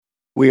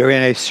We are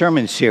in a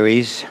sermon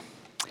series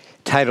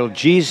titled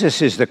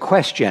Jesus is the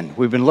Question.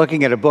 We've been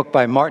looking at a book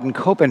by Martin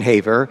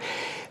Copenhaver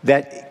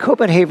that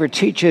Copenhaver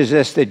teaches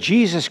us that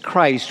Jesus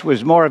Christ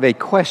was more of a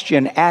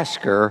question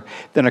asker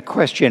than a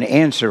question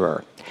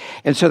answerer.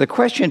 And so the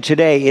question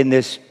today in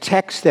this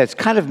text that's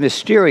kind of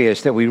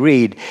mysterious that we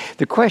read,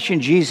 the question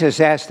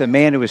Jesus asked the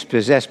man who was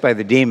possessed by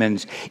the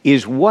demons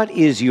is, "What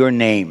is your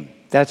name?"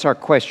 That's our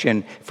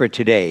question for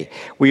today.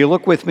 Will you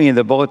look with me in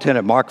the bulletin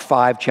at Mark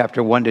 5,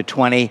 chapter 1 to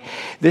 20?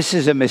 This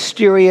is a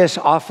mysterious,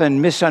 often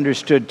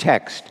misunderstood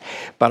text.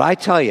 But I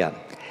tell you,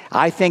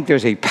 I think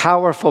there's a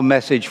powerful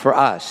message for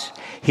us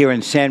here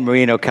in San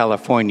Marino,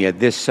 California,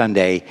 this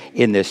Sunday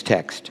in this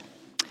text.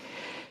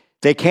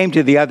 They came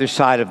to the other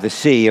side of the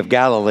Sea of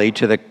Galilee,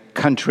 to the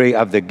country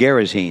of the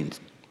Gerasenes.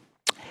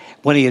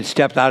 When he had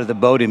stepped out of the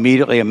boat,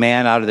 immediately a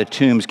man out of the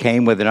tombs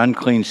came with an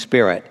unclean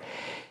spirit.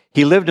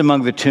 He lived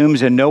among the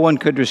tombs, and no one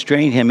could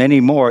restrain him any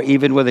more,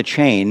 even with a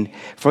chain,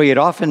 for he had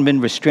often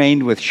been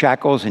restrained with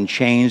shackles and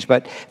chains.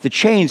 But the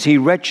chains he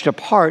wrenched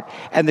apart,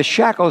 and the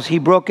shackles he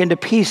broke into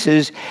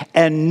pieces,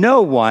 and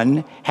no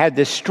one had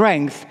the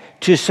strength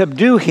to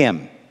subdue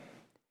him.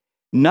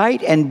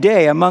 Night and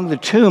day among the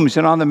tombs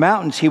and on the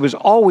mountains, he was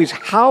always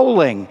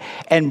howling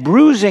and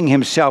bruising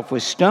himself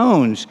with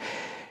stones.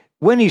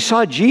 When he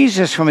saw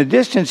Jesus from a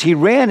distance, he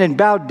ran and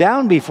bowed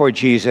down before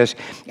Jesus,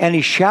 and he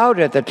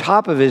shouted at the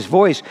top of his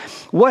voice,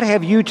 "What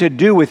have you to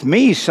do with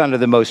me, Son of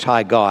the Most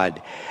High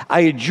God? I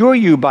adjure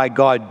you by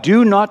God,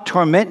 do not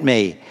torment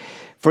me."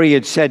 For he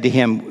had said to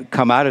him,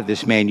 "Come out of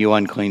this man, you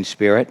unclean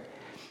spirit."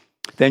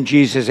 Then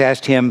Jesus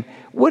asked him,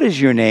 "What is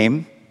your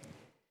name?"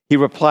 He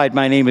replied,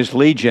 "My name is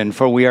Legion,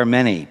 for we are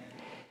many."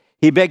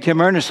 He begged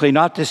him earnestly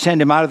not to send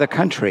him out of the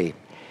country.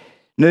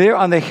 Now there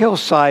on the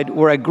hillside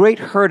where a great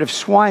herd of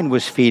swine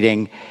was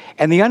feeding,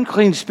 and the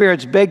unclean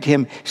spirits begged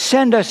him,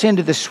 "Send us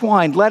into the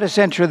swine, let us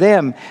enter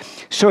them."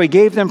 So he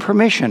gave them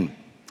permission.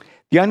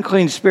 The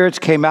unclean spirits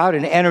came out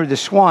and entered the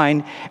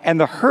swine, and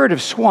the herd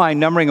of swine,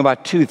 numbering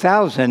about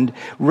 2,000,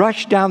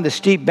 rushed down the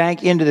steep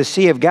bank into the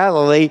Sea of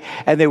Galilee,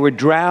 and they were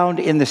drowned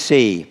in the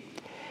sea.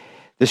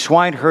 The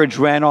swineherds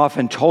ran off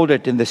and told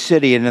it in the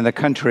city and in the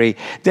country.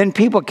 Then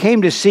people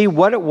came to see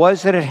what it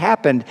was that had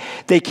happened.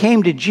 They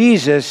came to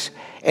Jesus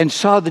and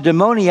saw the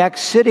demoniac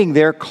sitting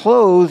there,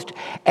 clothed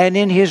and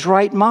in his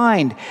right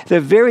mind, the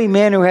very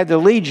man who had the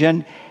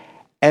legion,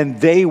 and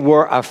they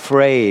were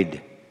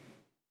afraid.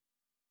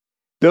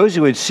 Those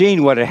who had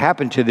seen what had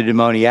happened to the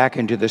demoniac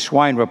and to the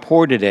swine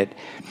reported it.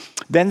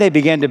 Then they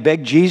began to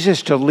beg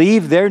Jesus to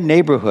leave their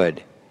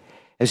neighborhood.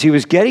 As he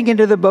was getting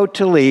into the boat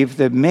to leave,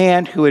 the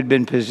man who had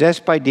been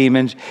possessed by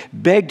demons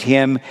begged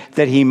him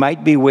that he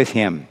might be with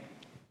him.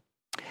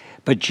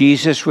 But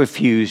Jesus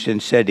refused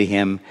and said to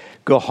him,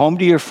 "Go home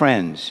to your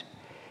friends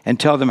and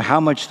tell them how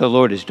much the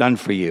Lord has done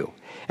for you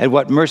and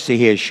what mercy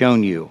he has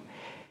shown you."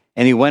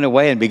 And he went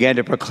away and began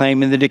to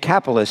proclaim in the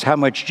Decapolis how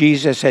much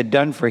Jesus had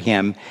done for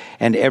him,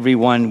 and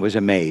everyone was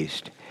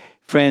amazed.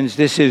 Friends,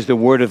 this is the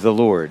word of the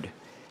Lord.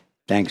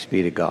 Thanks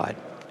be to God.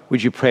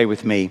 Would you pray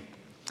with me?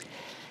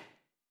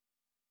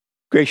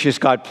 Gracious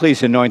God,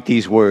 please anoint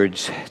these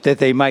words that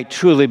they might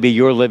truly be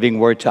your living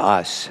word to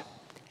us.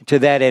 To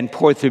that end,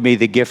 pour through me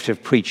the gift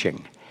of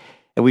preaching.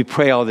 And we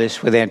pray all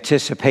this with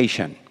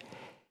anticipation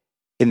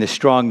in the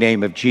strong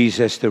name of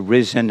Jesus, the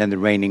risen and the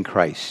reigning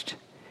Christ.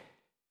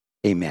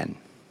 Amen.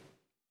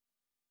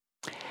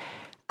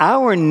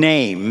 Our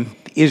name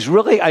is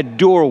really a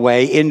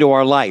doorway into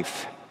our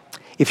life.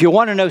 If you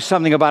want to know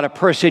something about a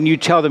person, you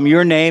tell them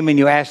your name and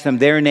you ask them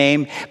their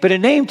name. But a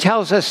name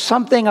tells us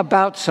something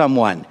about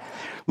someone.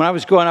 When I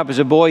was growing up as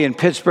a boy in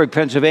Pittsburgh,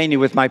 Pennsylvania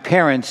with my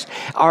parents,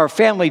 our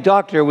family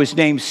doctor was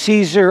named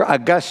Caesar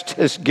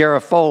Augustus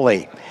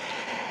Garofoli.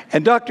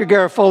 And Dr.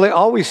 Garofoli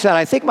always said,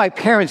 I think my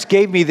parents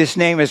gave me this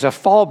name as a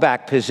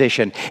fallback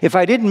position. If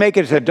I didn't make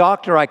it as a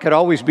doctor, I could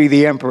always be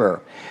the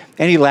emperor.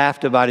 And he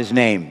laughed about his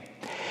name.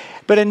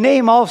 But a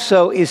name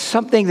also is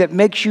something that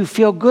makes you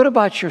feel good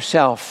about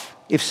yourself.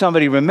 If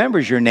somebody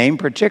remembers your name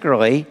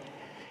particularly.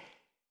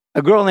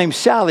 A girl named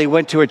Sally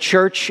went to a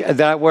church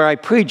where I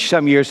preached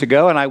some years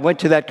ago, and I went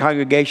to that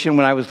congregation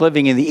when I was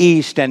living in the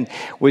East and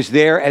was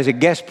there as a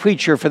guest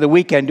preacher for the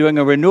weekend doing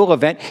a renewal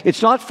event.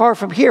 It's not far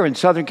from here in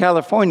Southern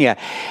California.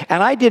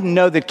 And I didn't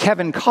know that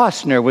Kevin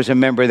Costner was a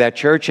member of that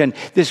church, and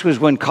this was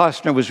when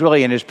Costner was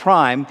really in his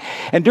prime.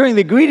 And during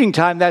the greeting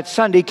time that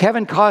Sunday,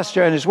 Kevin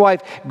Costner and his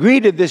wife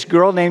greeted this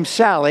girl named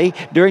Sally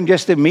during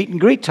just the meet and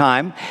greet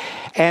time.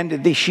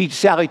 And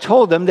Sally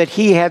told them that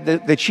she had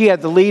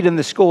the lead in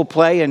the school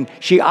play, and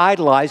she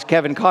idolized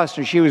Kevin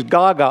Costner. She was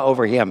gaga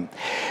over him.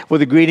 Well,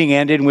 the greeting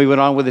ended, and we went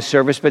on with the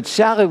service. But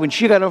Sally, when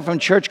she got home from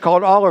church,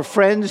 called all her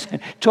friends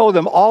and told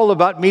them all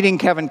about meeting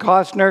Kevin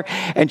Costner.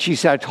 And she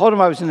said, I told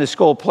them I was in the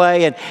school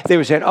play. And they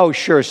were saying, "Oh,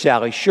 sure,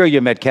 Sally. Sure you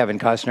met Kevin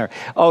Costner.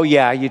 Oh,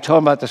 yeah, you told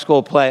him about the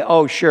school play.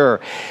 Oh, sure."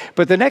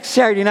 But the next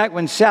Saturday night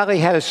when Sally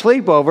had a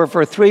sleepover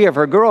for 3 of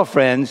her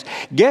girlfriends,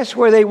 guess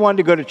where they wanted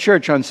to go to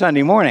church on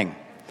Sunday morning?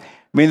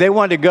 I mean, they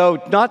wanted to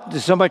go not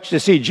so much to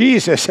see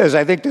Jesus as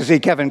I think to see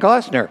Kevin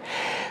Costner.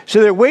 So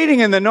they're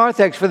waiting in the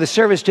narthex for the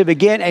service to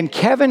begin, and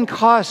Kevin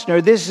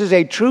Costner, this is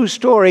a true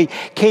story,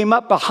 came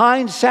up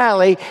behind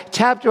Sally,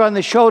 tapped her on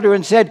the shoulder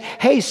and said,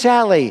 "Hey,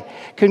 Sally,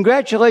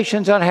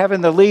 congratulations on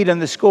having the lead in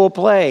the school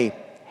play."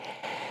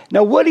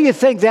 Now, what do you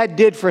think that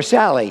did for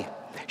Sally?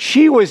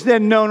 She was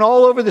then known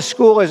all over the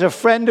school as a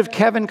friend of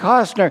Kevin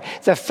Costner.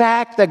 The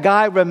fact the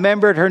guy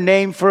remembered her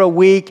name for a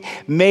week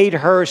made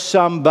her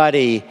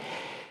somebody.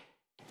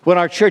 When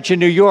our church in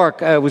New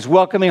York was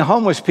welcoming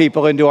homeless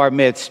people into our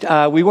midst,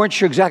 we weren't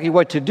sure exactly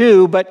what to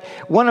do, but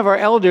one of our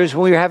elders,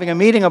 when we were having a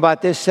meeting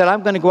about this, said,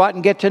 "I'm going to go out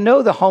and get to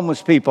know the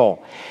homeless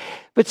people."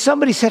 But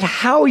somebody said,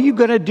 "How are you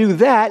going to do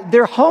that?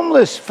 They're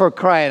homeless, for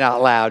crying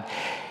out loud."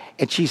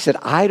 And she said,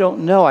 "I don't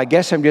know. I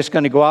guess I'm just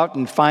going to go out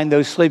and find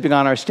those sleeping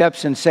on our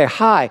steps and say,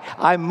 'Hi,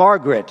 I'm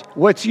Margaret.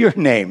 What's your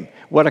name?'"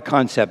 What a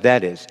concept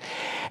that is.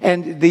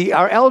 And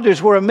our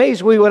elders were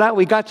amazed. We went out,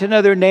 we got to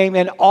know their name,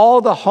 and all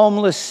the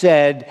homeless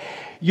said,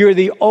 "You're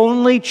the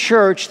only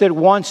church that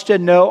wants to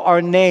know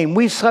our name.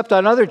 We've slept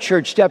on other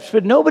church steps,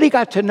 but nobody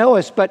got to know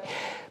us. But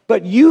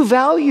you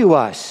value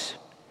us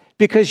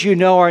because you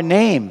know our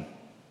name."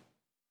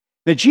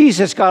 Now,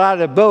 Jesus got out of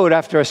the boat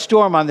after a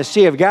storm on the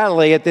Sea of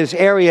Galilee at this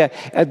area,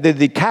 at the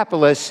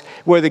Decapolis,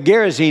 where the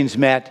Gerasenes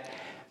met.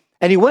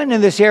 And he went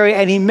in this area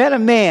and he met a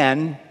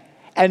man,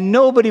 and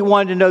nobody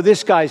wanted to know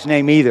this guy's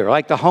name either,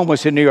 like the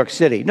homeless in New York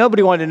City.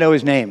 Nobody wanted to know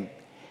his name.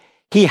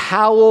 He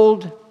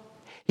howled.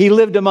 He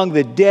lived among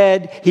the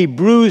dead. He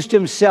bruised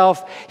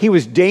himself. He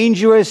was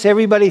dangerous,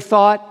 everybody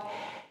thought.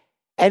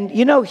 And,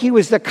 he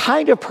was the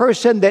kind of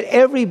person that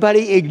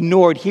everybody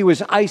ignored. He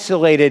was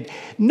isolated.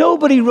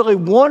 Nobody really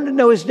wanted to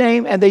know his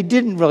name, and they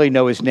didn't really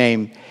know his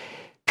name.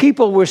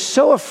 People were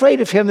so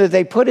afraid of him that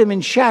they put him in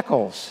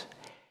shackles.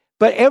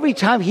 But every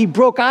time he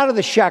broke out of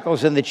the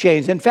shackles and the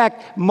chains. In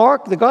fact,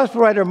 Mark, the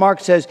gospel writer Mark,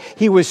 says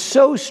he was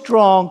so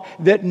strong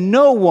that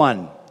no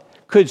one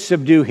could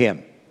subdue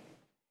him.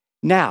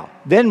 Now,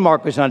 then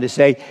Mark goes on to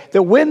say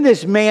that when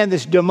this man,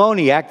 this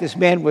demoniac, this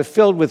man was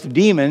filled with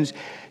demons,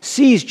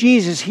 sees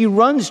Jesus, he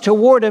runs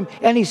toward him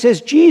and he says,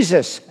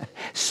 "Jesus,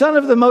 Son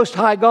of the Most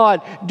High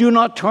God, do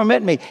not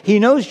torment me." He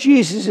knows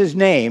Jesus'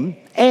 name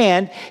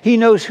and he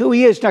knows who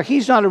he is. Now,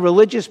 he's not a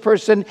religious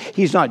person.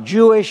 He's not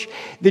Jewish.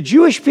 The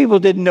Jewish people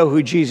didn't know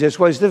who Jesus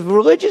was. The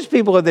religious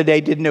people of the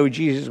day didn't know who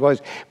Jesus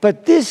was.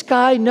 But this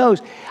guy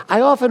knows.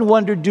 I often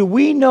wonder, do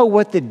we know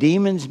what the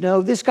demons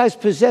know? This guy's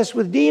possessed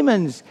with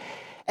demons.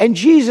 And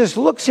Jesus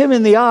looks him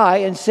in the eye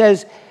and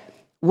says,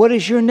 "What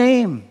is your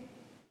name?"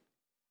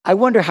 I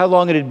wonder how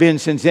long it had been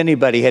since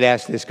anybody had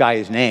asked this guy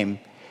his name.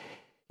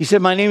 He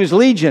said, "My name is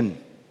Legion."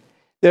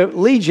 The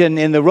legion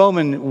in the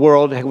Roman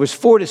world was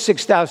 4,000 to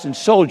 6,000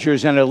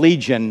 soldiers in a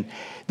legion.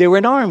 They were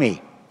an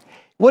army.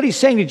 What he's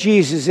saying to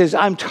Jesus is,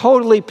 "I'm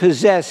totally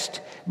possessed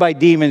by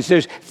demons.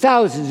 There's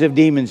thousands of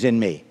demons in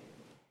me."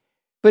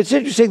 But it's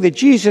interesting that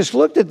Jesus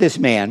looked at this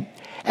man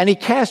and he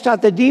cast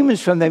out the demons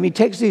from them. He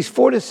takes these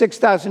 4,000 to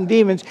 6,000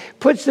 demons,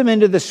 puts them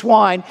into the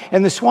swine,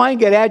 and the swine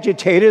get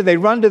agitated. They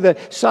run to the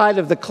side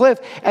of the cliff,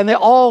 and they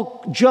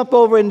all jump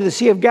over into the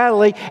Sea of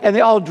Galilee, and they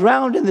all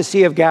drowned in the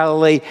Sea of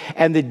Galilee,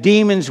 and the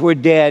demons were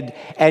dead,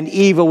 and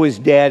evil was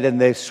dead,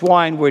 and the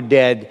swine were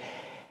dead.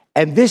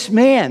 And this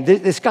man,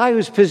 this guy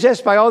who's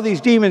possessed by all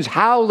these demons,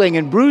 howling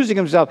and bruising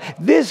himself,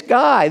 this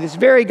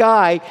very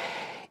guy,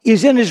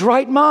 is in his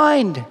right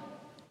mind.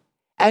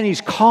 And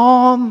he's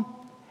calm,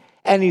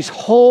 and he's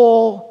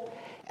whole,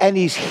 and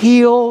he's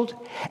healed,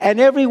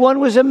 and everyone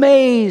was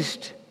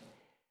amazed.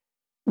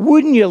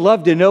 Wouldn't you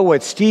love to know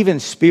what Steven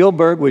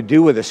Spielberg would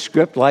do with a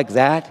script like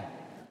that?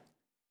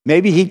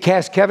 Maybe he'd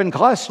cast Kevin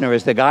Costner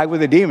as the guy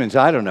with the demons.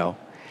 I don't know.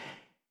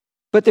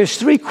 But there's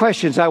three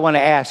questions I want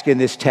to ask in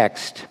this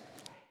text.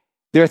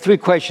 There are three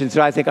questions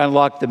that I think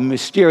unlock the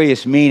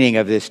mysterious meaning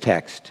of this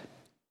text.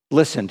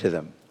 Listen to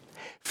them.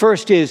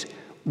 First is,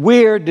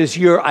 where does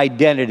your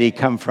identity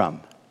come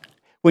from?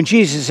 When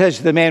Jesus says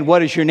to the man,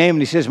 "What is your name?"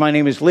 and he says, "My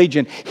name is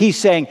Legion," he's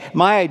saying,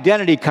 my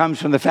identity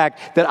comes from the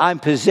fact that I'm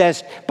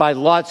possessed by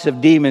lots of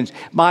demons.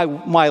 My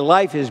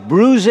life is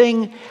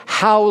bruising,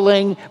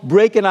 howling,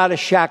 breaking out of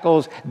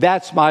shackles.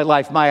 That's my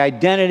life. My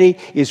identity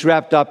is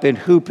wrapped up in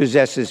who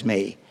possesses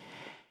me.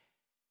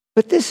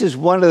 But this is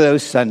one of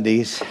those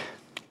Sundays,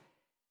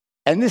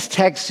 and this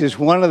text is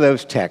one of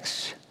those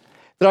texts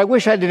that I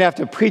wish I didn't have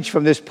to preach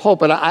from this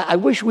pulpit. I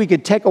wish we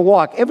could take a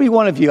walk, every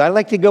one of you. I'd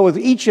like to go with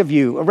each of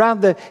you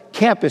around the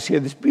campus here,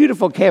 this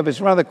beautiful campus,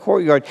 around the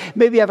courtyard.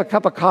 Maybe have a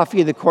cup of coffee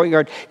in the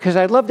courtyard, because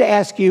I'd love to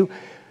ask you,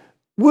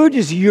 where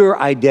does your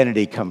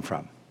identity come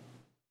from?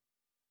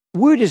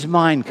 Where does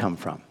mine come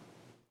from?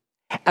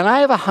 And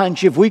I have a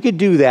hunch if we could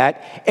do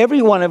that,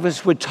 every one of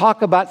us would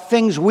talk about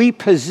things we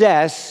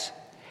possess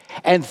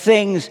and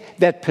things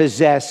that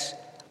possess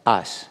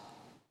us.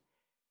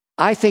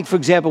 I think, for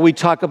example, we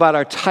talk about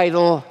our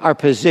title, our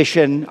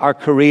position, our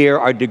career,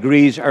 our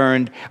degrees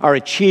earned, our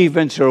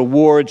achievements or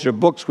awards or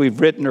books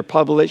we've written or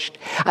published.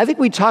 I think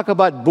we talk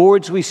about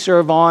boards we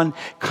serve on,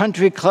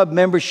 country club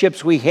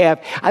memberships we have.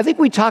 I think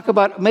we talk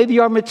about maybe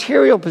our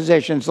material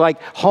possessions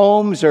like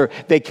homes or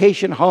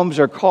vacation homes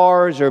or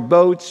cars or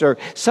boats or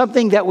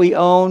something that we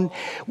own.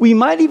 We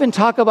might even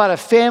talk about a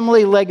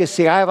family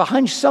legacy. I have a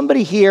hunch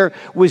somebody here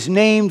was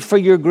named for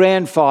your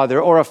grandfather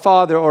or a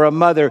father or a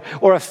mother,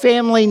 or a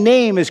family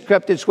name is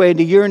crept its way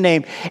into your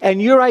name,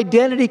 and your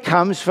identity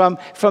comes from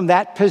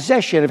that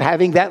possession of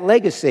having that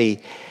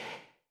legacy.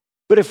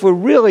 But if we're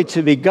really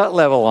to be gut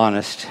level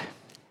honest,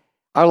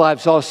 our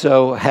lives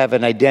also have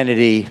an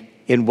identity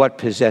in what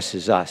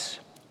possesses us.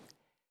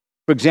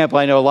 For example,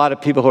 I know a lot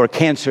of people who are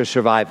cancer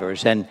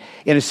survivors, and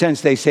in a sense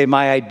they say,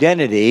 my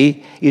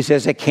identity is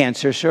as a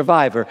cancer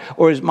survivor,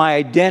 or my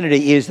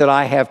identity is that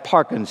I have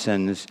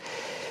Parkinson's,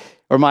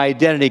 or my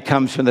identity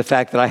comes from the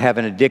fact that I have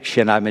an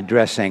addiction I'm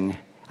addressing.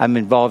 I'm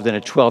involved in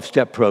a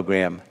 12-step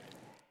program.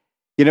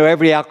 You know,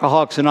 every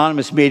Alcoholics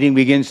Anonymous meeting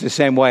begins the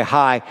same way.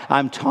 Hi,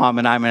 I'm Tom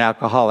and I'm an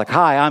alcoholic.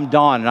 Hi, I'm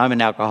Dawn and I'm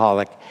an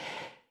alcoholic.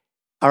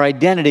 Our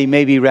identity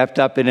may be wrapped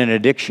up in an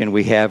addiction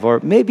we have, or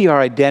maybe our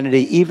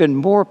identity, even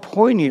more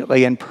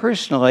poignantly and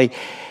personally,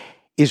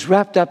 is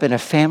wrapped up in a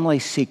family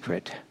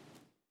secret.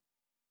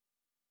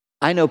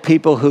 I know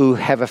people who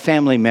have a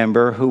family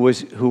member who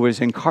was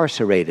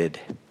incarcerated,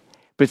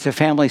 but it's a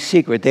family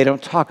secret. They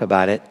don't talk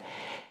about it.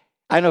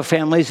 I know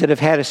families that have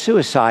had a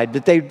suicide,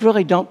 but they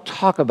really don't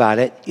talk about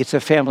it. It's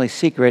a family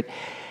secret.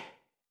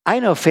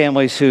 I know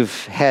families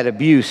who've had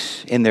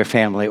abuse in their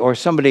family or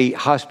somebody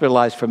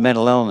hospitalized for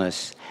mental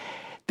illness.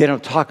 They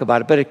don't talk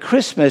about it. But at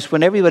Christmas,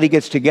 when everybody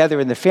gets together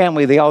in the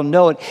family, they all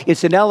know it.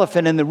 It's an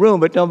elephant in the room,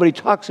 but nobody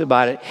talks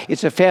about it.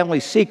 It's a family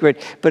secret,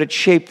 but it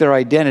shaped their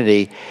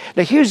identity.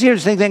 Now, here's the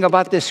interesting thing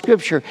about this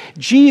scripture.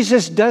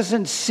 Jesus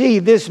doesn't see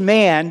this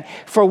man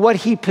for what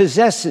he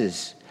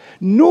possesses,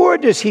 nor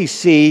does he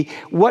see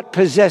what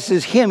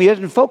possesses him. He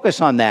doesn't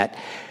focus on that. Do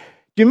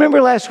you remember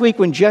last week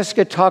when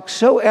Jessica talked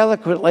so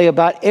eloquently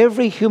about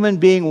every human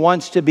being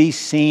wants to be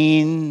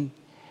seen?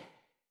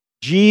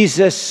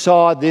 Jesus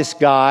saw this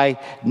guy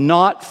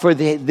not for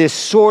this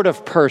sort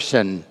of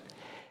person,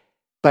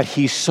 but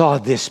he saw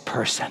this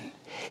person.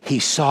 He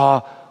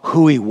saw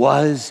who he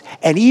was,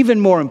 and even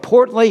more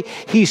importantly,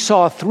 he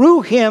saw through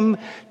him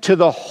to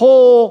the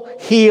whole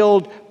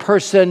healed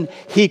person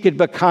he could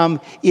become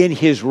in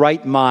his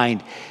right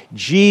mind.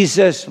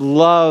 Jesus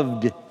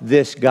loved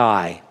this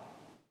guy.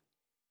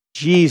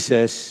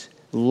 Jesus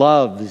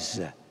loves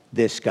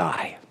this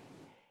guy,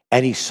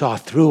 and he saw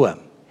through him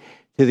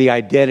to the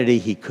identity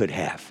he could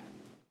have.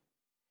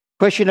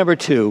 Question number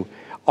 2,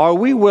 are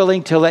we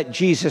willing to let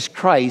Jesus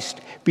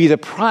Christ be the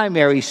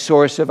primary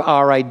source of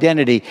our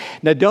identity?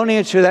 Now, don't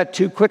answer that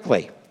too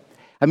quickly.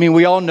 I mean,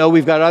 we all know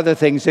we've got other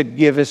things that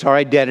give us our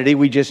identity.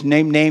 We just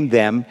name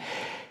them.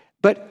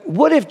 But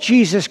what if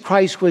Jesus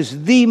Christ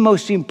was the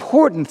most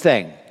important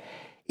thing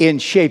in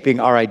shaping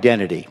our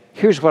identity?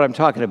 Here's what I'm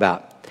talking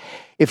about.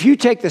 If you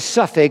take the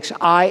suffix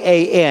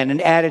IAN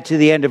and add it to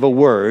the end of a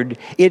word,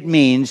 it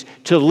means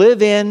to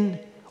live in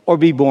or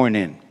be born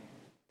in.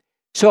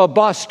 So a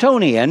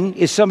Bostonian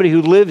is somebody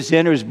who lives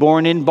in or is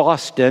born in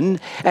Boston.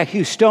 A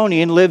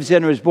Houstonian lives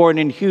in or is born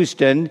in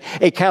Houston.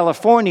 A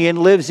Californian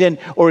lives in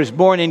or is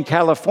born in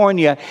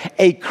California.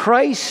 A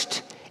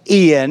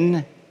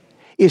Christian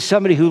is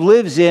somebody who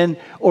lives in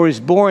or is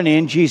born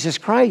in Jesus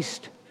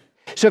Christ.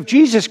 So if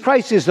Jesus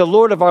Christ is the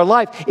Lord of our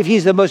life, if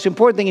he's the most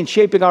important thing in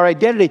shaping our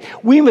identity,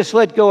 we must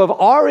let go of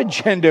our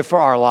agenda for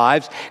our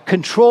lives,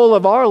 control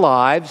of our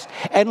lives,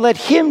 and let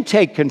him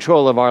take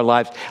control of our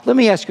lives. Let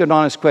me ask you an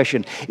honest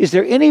question. Is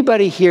there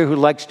anybody here who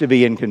likes to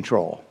be in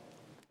control?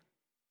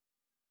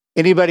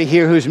 Anybody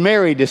here who's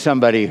married to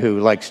somebody who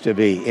likes to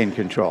be in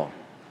control?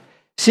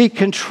 See,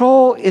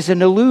 control is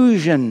an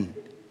illusion.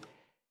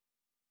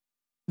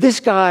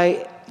 This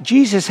guy,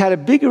 Jesus, had a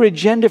bigger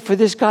agenda for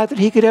this guy than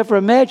he could ever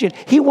imagine.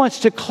 He wants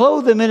to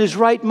clothe him in his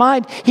right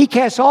mind. He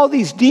casts all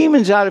these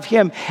demons out of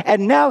him,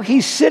 and now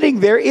he's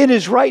sitting there in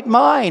his right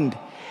mind.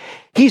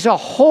 He's a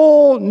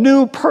whole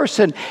new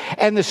person.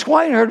 And the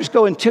swineherders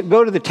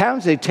go to the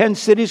towns, the 10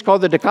 cities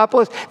called the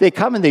Decapolis. They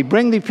come and they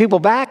bring the people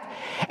back,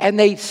 and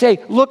they say,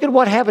 look at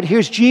what happened.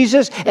 Here's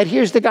Jesus, and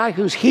here's the guy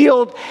who's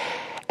healed.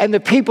 And the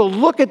people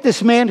look at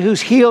this man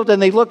who's healed,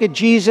 and they look at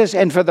Jesus,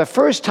 and for the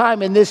first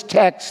time in this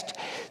text,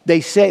 they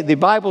say, the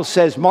Bible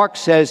says, Mark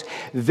says,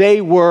 they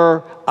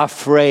were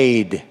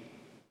afraid.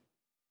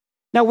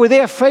 Now, were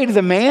they afraid of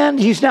the man?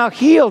 He's now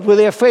healed. Were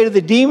they afraid of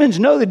the demons?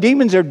 No, the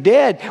demons are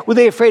dead. Were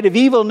they afraid of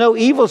evil? No,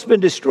 evil's been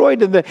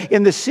destroyed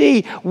in the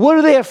sea. What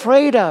are they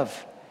afraid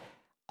of?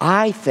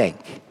 I think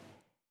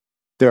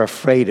they're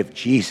afraid of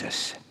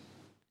Jesus.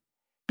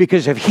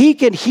 Because if he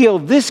can heal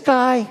this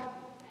guy,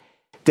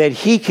 then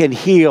he can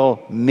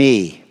heal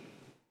me.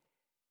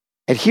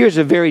 And here's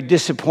a very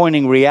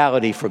disappointing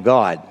reality for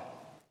God.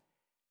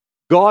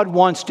 God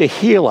wants to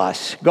heal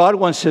us. God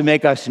wants to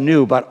make us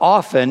new. But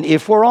often,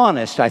 if we're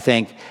honest, I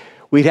think,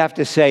 we'd have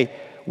to say,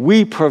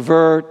 we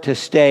prefer to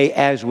stay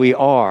as we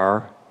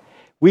are,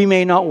 we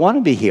may not want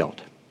to be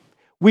healed.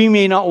 We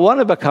may not want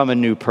to become a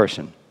new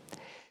person.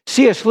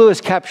 C.S.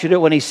 Lewis captured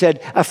it when he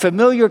said, a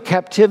familiar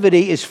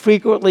captivity is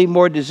frequently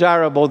more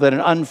desirable than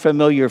an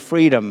unfamiliar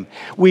freedom.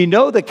 We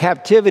know the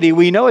captivity.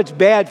 We know it's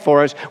bad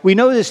for us. We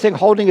know this thing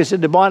holding us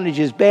into bondage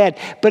is bad,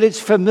 but it's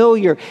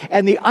familiar.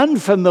 And the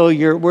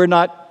unfamiliar, we're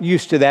not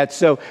used to that,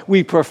 so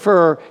we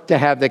prefer to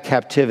have the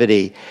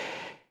captivity.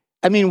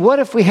 I mean, what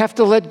if we have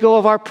to let go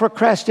of our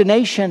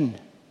procrastination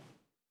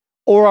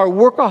or our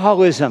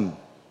workaholism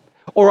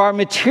or our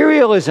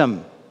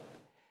materialism?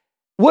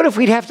 What if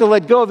we'd have to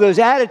let go of those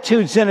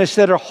attitudes in us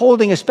that are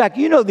holding us back?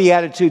 You know the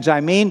attitudes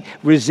I mean: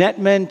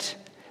 resentment,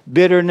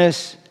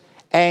 bitterness,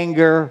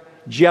 anger,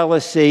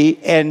 jealousy,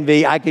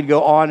 envy. I could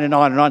go on and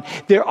on and on.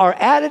 There are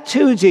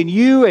attitudes in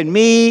you and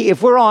me,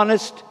 if we're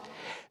honest,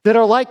 that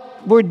are like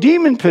we're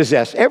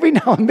demon-possessed. Every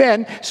now and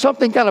then,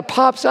 something kind of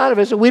pops out of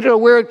us, and we don't know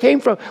where it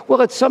came from.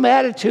 Well, it's some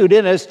attitude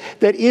in us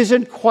that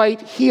isn't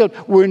quite healed.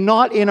 We're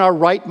not in our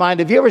right mind.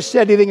 Have you ever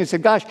said anything and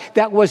said, gosh,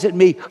 that wasn't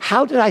me?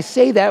 How did I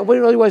say that? It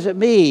really wasn't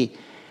me.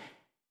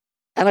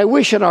 And I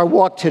wish in our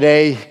walk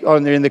today,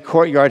 in the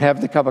courtyard,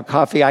 having a cup of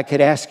coffee, I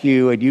could ask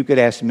you and you could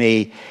ask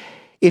me,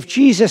 if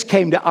Jesus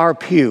came to our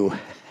pew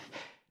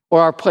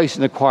or our place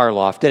in the choir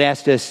loft and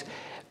asked us,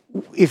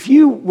 if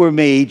you were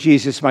me,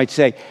 Jesus might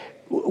say,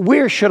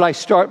 where should I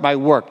start my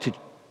work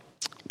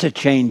to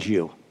change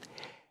you?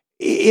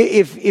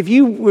 If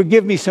you would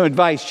give me some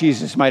advice,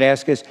 Jesus might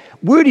ask us,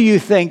 where do you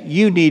think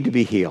you need to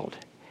be healed?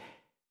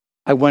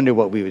 I wonder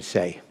what we would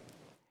say.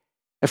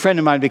 A friend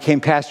of mine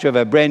became pastor of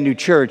a brand new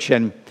church,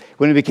 and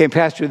when he became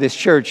pastor of this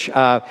church,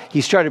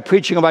 he started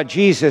preaching about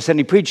Jesus, and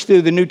he preached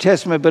through the New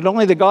Testament, but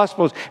only the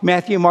Gospels,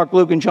 Matthew, Mark,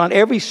 Luke, and John.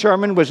 Every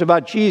sermon was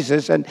about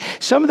Jesus, and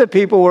some of the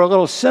people were a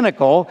little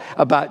cynical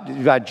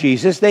about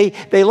Jesus.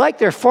 They liked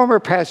their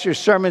former pastor's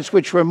sermons,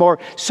 which were more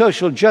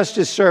social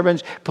justice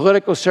sermons,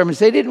 political sermons.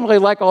 They didn't really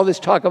like all this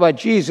talk about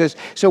Jesus.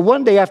 So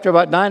one day, after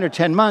about 9 or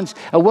 10 months,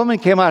 a woman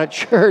came out of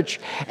church,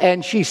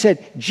 and she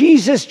said,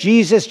 Jesus,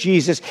 Jesus,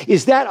 Jesus,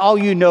 is that all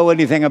you know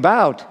anything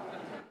about?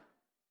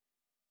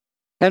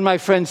 And my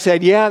friend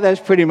said, yeah, that's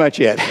pretty much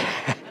it.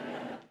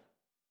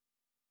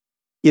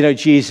 You know,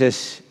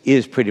 Jesus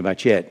is pretty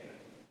much it.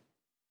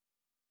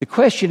 The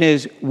question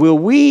is, will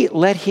we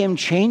let him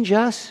change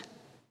us?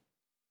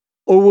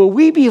 Or will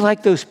we be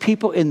like those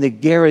people in the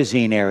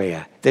Gerasene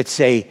area that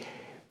say,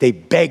 they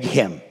beg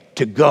him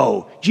to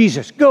go.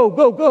 Jesus, go,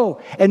 go,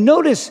 go. And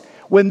notice,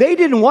 when they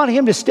didn't want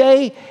him to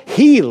stay,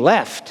 he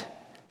left.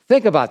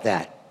 Think about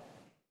that.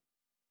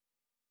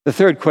 The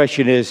third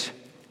question is,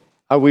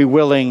 are we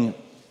willing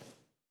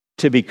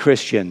to be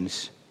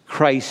Christians,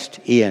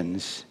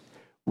 Christians,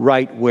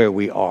 right where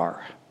we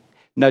are?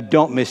 Now,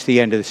 don't miss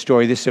the end of the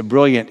story. This is a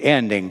brilliant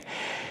ending.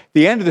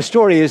 The end of the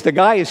story is the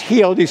guy is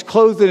healed. He's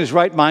clothed in his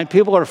right mind.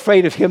 People are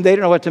afraid of him. They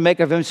don't know what to make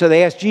of him. So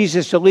they ask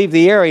Jesus to leave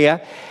the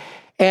area.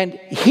 And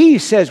he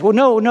says, well,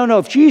 no.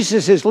 If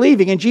Jesus is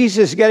leaving and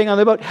Jesus is getting on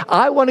the boat,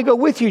 I want to go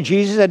with you,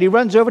 Jesus. And he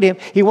runs over to him.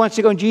 He wants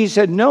to go. And Jesus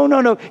said,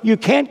 no, you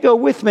can't go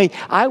with me.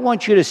 I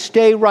want you to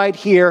stay right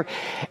here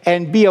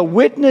and be a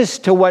witness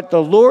to what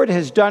the Lord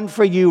has done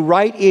for you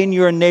right in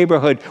your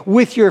neighborhood,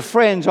 with your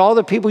friends, all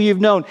the people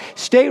you've known.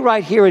 Stay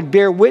right here and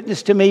bear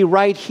witness to me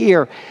right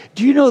here.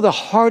 Do you know the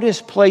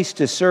hardest place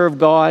to serve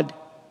God?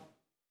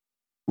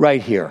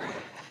 Right here.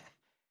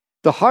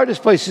 The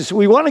hardest place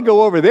we want to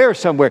go over there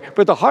somewhere,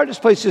 but the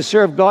hardest place to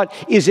serve God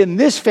is in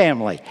this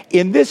family,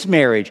 in this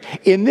marriage,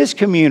 in this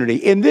community,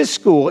 in this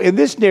school, in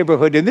this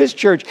neighborhood, in this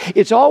church.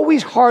 It's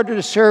always harder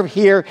to serve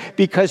here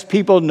because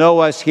people know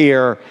us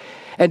here.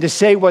 And to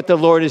say what the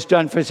Lord has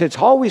done for us, it's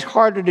always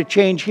harder to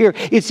change here.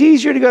 It's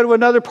easier to go to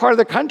another part of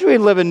the country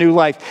and live a new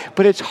life,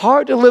 but it's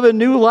hard to live a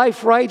new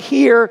life right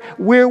here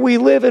where we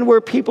live and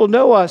where people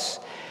know us.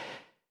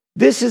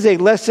 This is a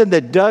lesson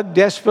that Doug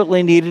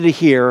desperately needed to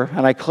hear,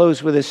 and I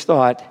close with this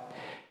thought.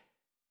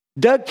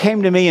 Doug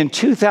came to me in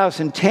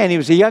 2010. He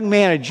was a young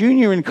man, a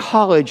junior in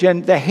college,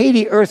 and the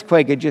Haiti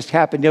earthquake had just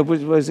happened. There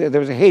was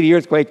a Haiti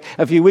earthquake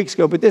a few weeks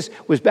ago, but this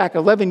was back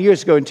 11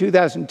 years ago in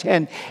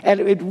 2010, and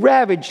it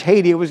ravaged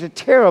Haiti. It was a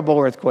terrible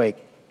earthquake.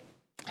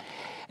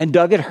 And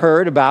Doug had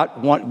heard about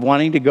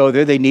wanting to go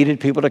there. They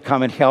needed people to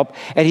come and help.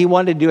 And he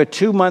wanted to do a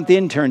 2-month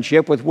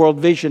internship with World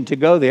Vision to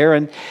go there.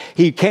 And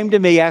he came to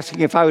me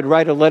asking if I would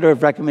write a letter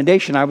of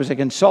recommendation. I was a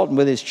consultant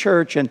with his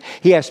church. And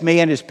he asked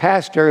me and his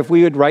pastor if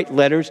we would write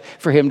letters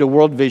for him to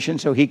World Vision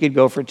so he could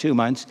go for 2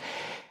 months.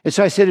 And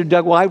so I said to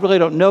Doug, well, I really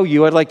don't know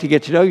you. I'd like to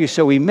get to know you.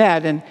 So we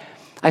met. And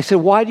I said,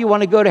 why do you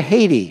want to go to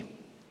Haiti?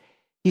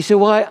 He said,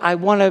 well, I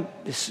want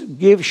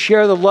to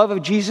share the love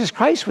of Jesus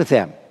Christ with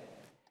them.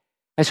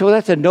 I said, well,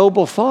 that's a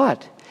noble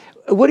thought.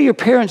 What do your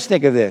parents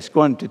think of this,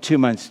 going to 2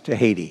 months to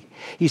Haiti?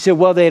 He said,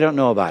 well, they don't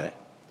know about it.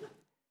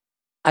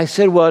 I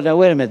said, well, now,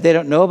 wait a minute. They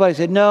don't know about it? He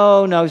said,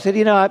 no. He said,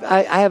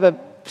 I have a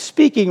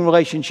speaking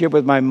relationship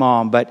with my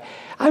mom, but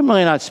I'm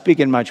really not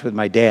speaking much with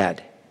my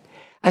dad.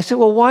 I said,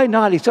 well, why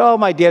not? He said, oh,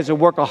 my dad's a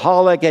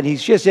workaholic, and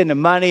he's just into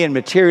money and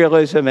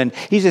materialism, and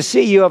he's a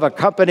CEO of a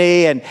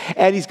company, and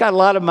he's got a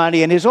lot of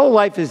money, and his whole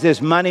life is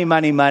this money,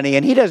 money, money,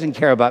 and he doesn't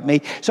care about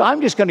me. So I'm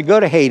just going to go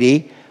to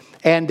Haiti,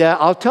 and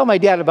I'll tell my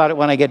dad about it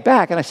when I get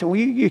back. And I said, well,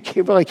 you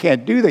really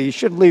can't do that. You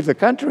shouldn't leave the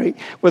country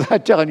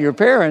without telling your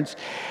parents.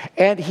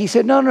 And he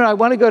said, no, I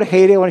want to go to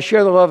Haiti. I want to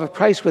share the love of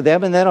Christ with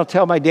them, and then I'll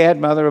tell my dad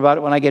and mother about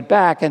it when I get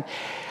back. And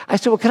I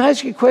said, well, can I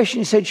ask you a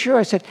question? He said, sure.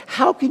 I said,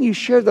 how can you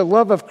share the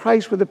love of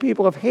Christ with the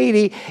people of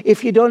Haiti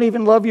if you don't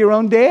even love your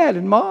own dad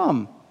and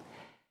mom?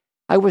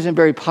 I wasn't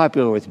very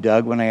popular with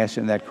Doug when I asked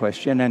him that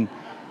question.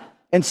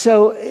 And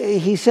so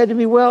he said to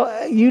me,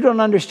 well, you don't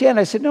understand.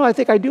 I said, no, I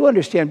think I do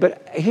understand.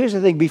 But here's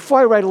the thing.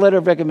 Before I write a letter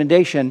of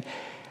recommendation,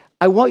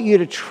 I want you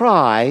to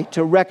try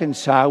to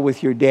reconcile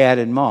with your dad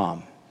and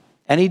mom.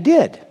 And he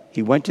did.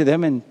 He went to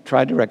them and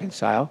tried to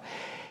reconcile.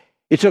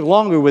 It took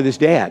longer with his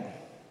dad.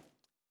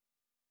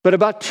 But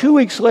about 2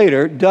 weeks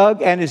later,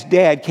 Doug and his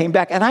dad came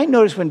back. And I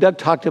noticed when Doug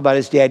talked about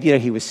his dad,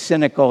 he was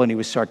cynical and he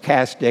was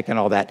sarcastic and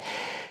all that.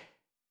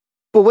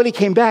 But when he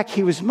came back,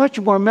 he was much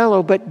more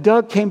mellow. But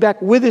Doug came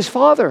back with his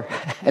father,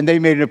 and they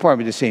made an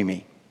appointment to see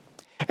me.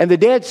 And the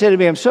dad said to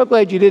me, I'm so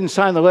glad you didn't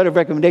sign the letter of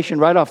recommendation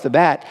right off the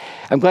bat.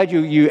 I'm glad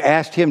you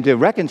asked him to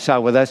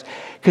reconcile with us,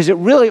 because it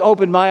really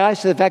opened my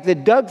eyes to the fact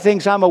that Doug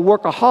thinks I'm a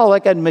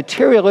workaholic and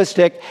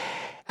materialistic.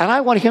 And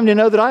I want him to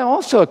know that I'm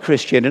also a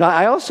Christian, and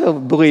I also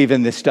believe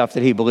in this stuff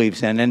that he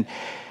believes in. And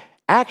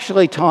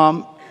actually,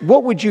 Tom,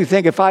 what would you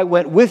think if I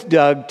went with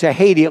Doug to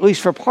Haiti, at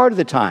least for part of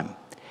the time?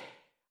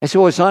 I said,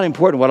 well, it's not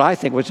important what I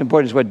think. What's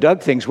important is what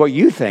Doug thinks, what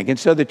you think. And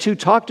so the two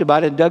talked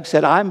about it, and Doug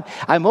said, I'm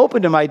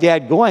open to my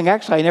dad going.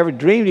 Actually, I never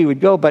dreamed he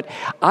would go, but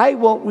I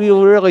won't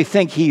really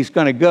think he's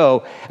going to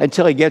go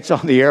until he gets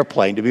on the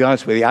airplane, to be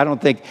honest with you. I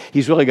don't think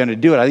he's really going to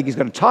do it. I think he's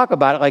going to talk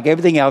about it like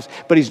everything else,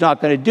 but he's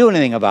not going to do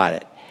anything about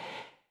it.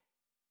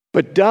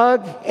 But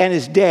Doug and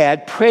his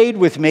dad prayed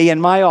with me in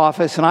my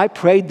office, and I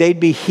prayed they'd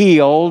be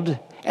healed,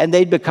 and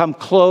they'd become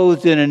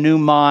clothed in a new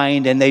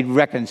mind, and they'd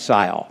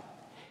reconcile.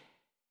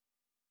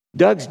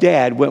 Doug's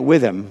dad went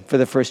with him for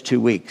the first 2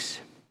 weeks,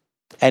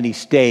 and he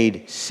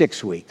stayed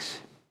 6 weeks.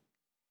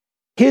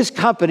 His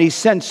company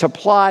sent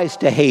supplies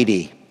to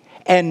Haiti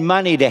and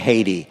money to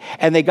Haiti,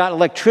 and they got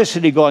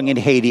electricity going in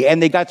Haiti,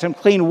 and they got some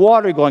clean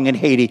water going in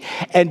Haiti.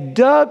 And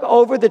Doug,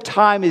 over the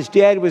time his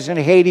dad was in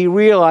Haiti,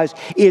 realized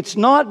it's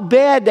not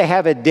bad to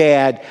have a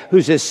dad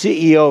who's a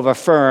CEO of a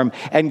firm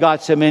and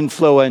got some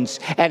influence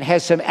and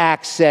has some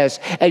access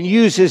and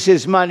uses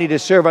his money to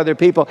serve other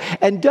people.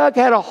 And Doug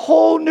had a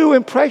whole new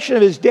impression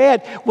of his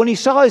dad when he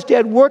saw his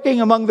dad working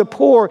among the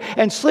poor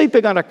and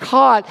sleeping on a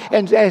cot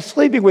and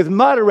sleeping with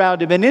mud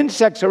around him and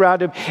insects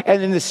around him,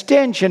 and in the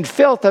stench and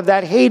filth of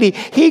that Haiti.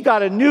 He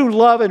got a new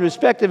love and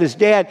respect of his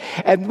dad.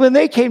 And when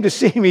they came to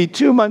see me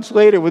 2 months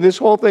later, when this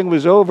whole thing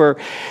was over,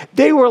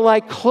 they were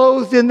like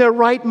clothed in their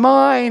right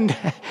mind.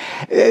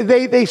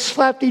 They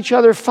slapped each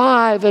other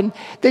 5, and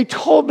they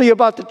told me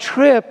about the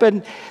trip,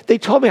 and they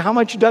told me how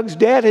much Doug's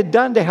dad had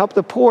done to help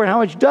the poor and how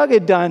much Doug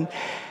had done.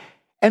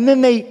 And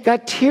then they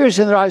got tears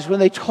in their eyes when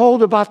they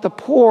told about the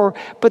poor.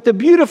 But the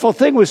beautiful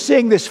thing was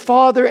seeing this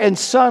father and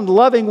son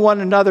loving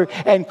one another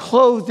and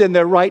clothed in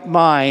their right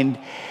mind.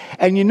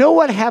 And you know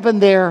what happened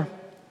there?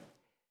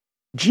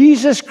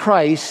 Jesus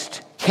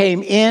Christ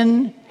came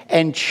in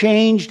and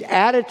changed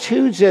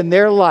attitudes in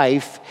their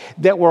life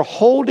that were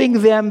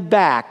holding them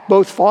back,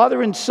 both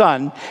father and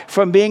son,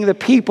 from being the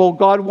people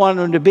God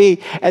wanted them to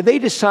be. And they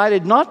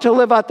decided not to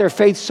live out their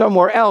faith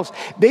somewhere else.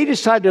 They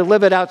decided to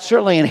live it out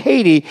certainly in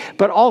Haiti,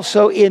 but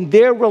also in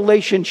their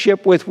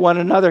relationship with one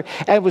another.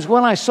 And it was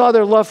when I saw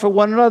their love for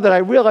one another that I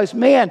realized,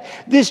 man,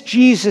 this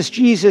Jesus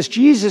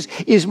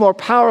is more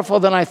powerful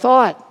than I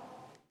thought.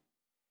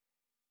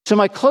 So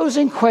my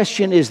closing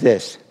question is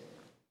this.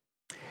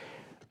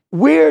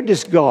 Where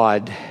does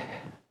God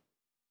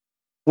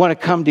want to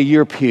come to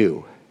your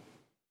pew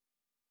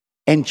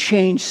and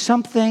change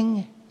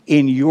something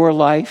in your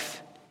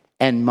life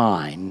and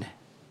mine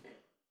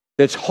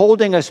that's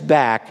holding us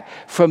back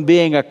from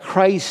being a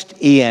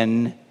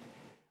Christ-ian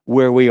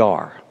where we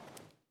are?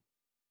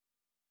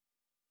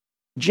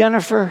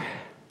 Jennifer,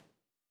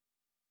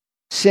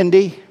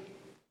 Cindy,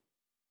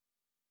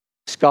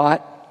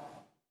 Scott,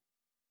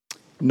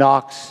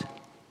 Knox,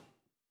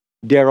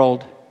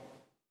 Daryl,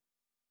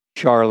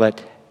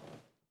 Charlotte,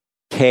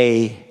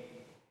 Kay,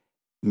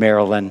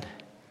 Marilyn.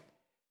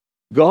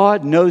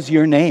 God knows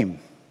your name.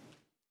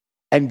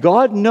 And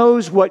God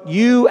knows what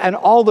you and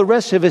all the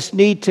rest of us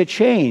need to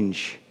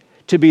change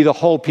to be the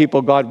whole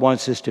people God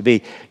wants us to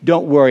be.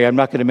 Don't worry, I'm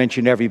not going to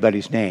mention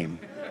everybody's name.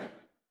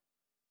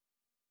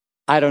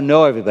 I don't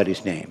know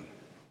everybody's name.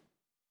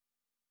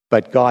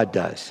 But God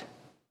does.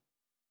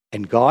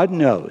 And God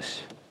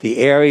knows the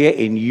area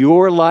in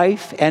your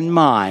life and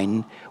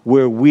mine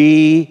where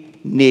we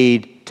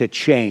need to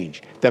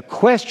change. The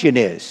question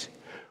is,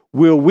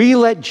 will we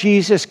let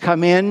Jesus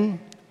come in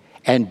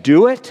and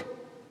do it?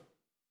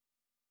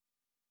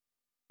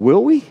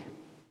 Will we?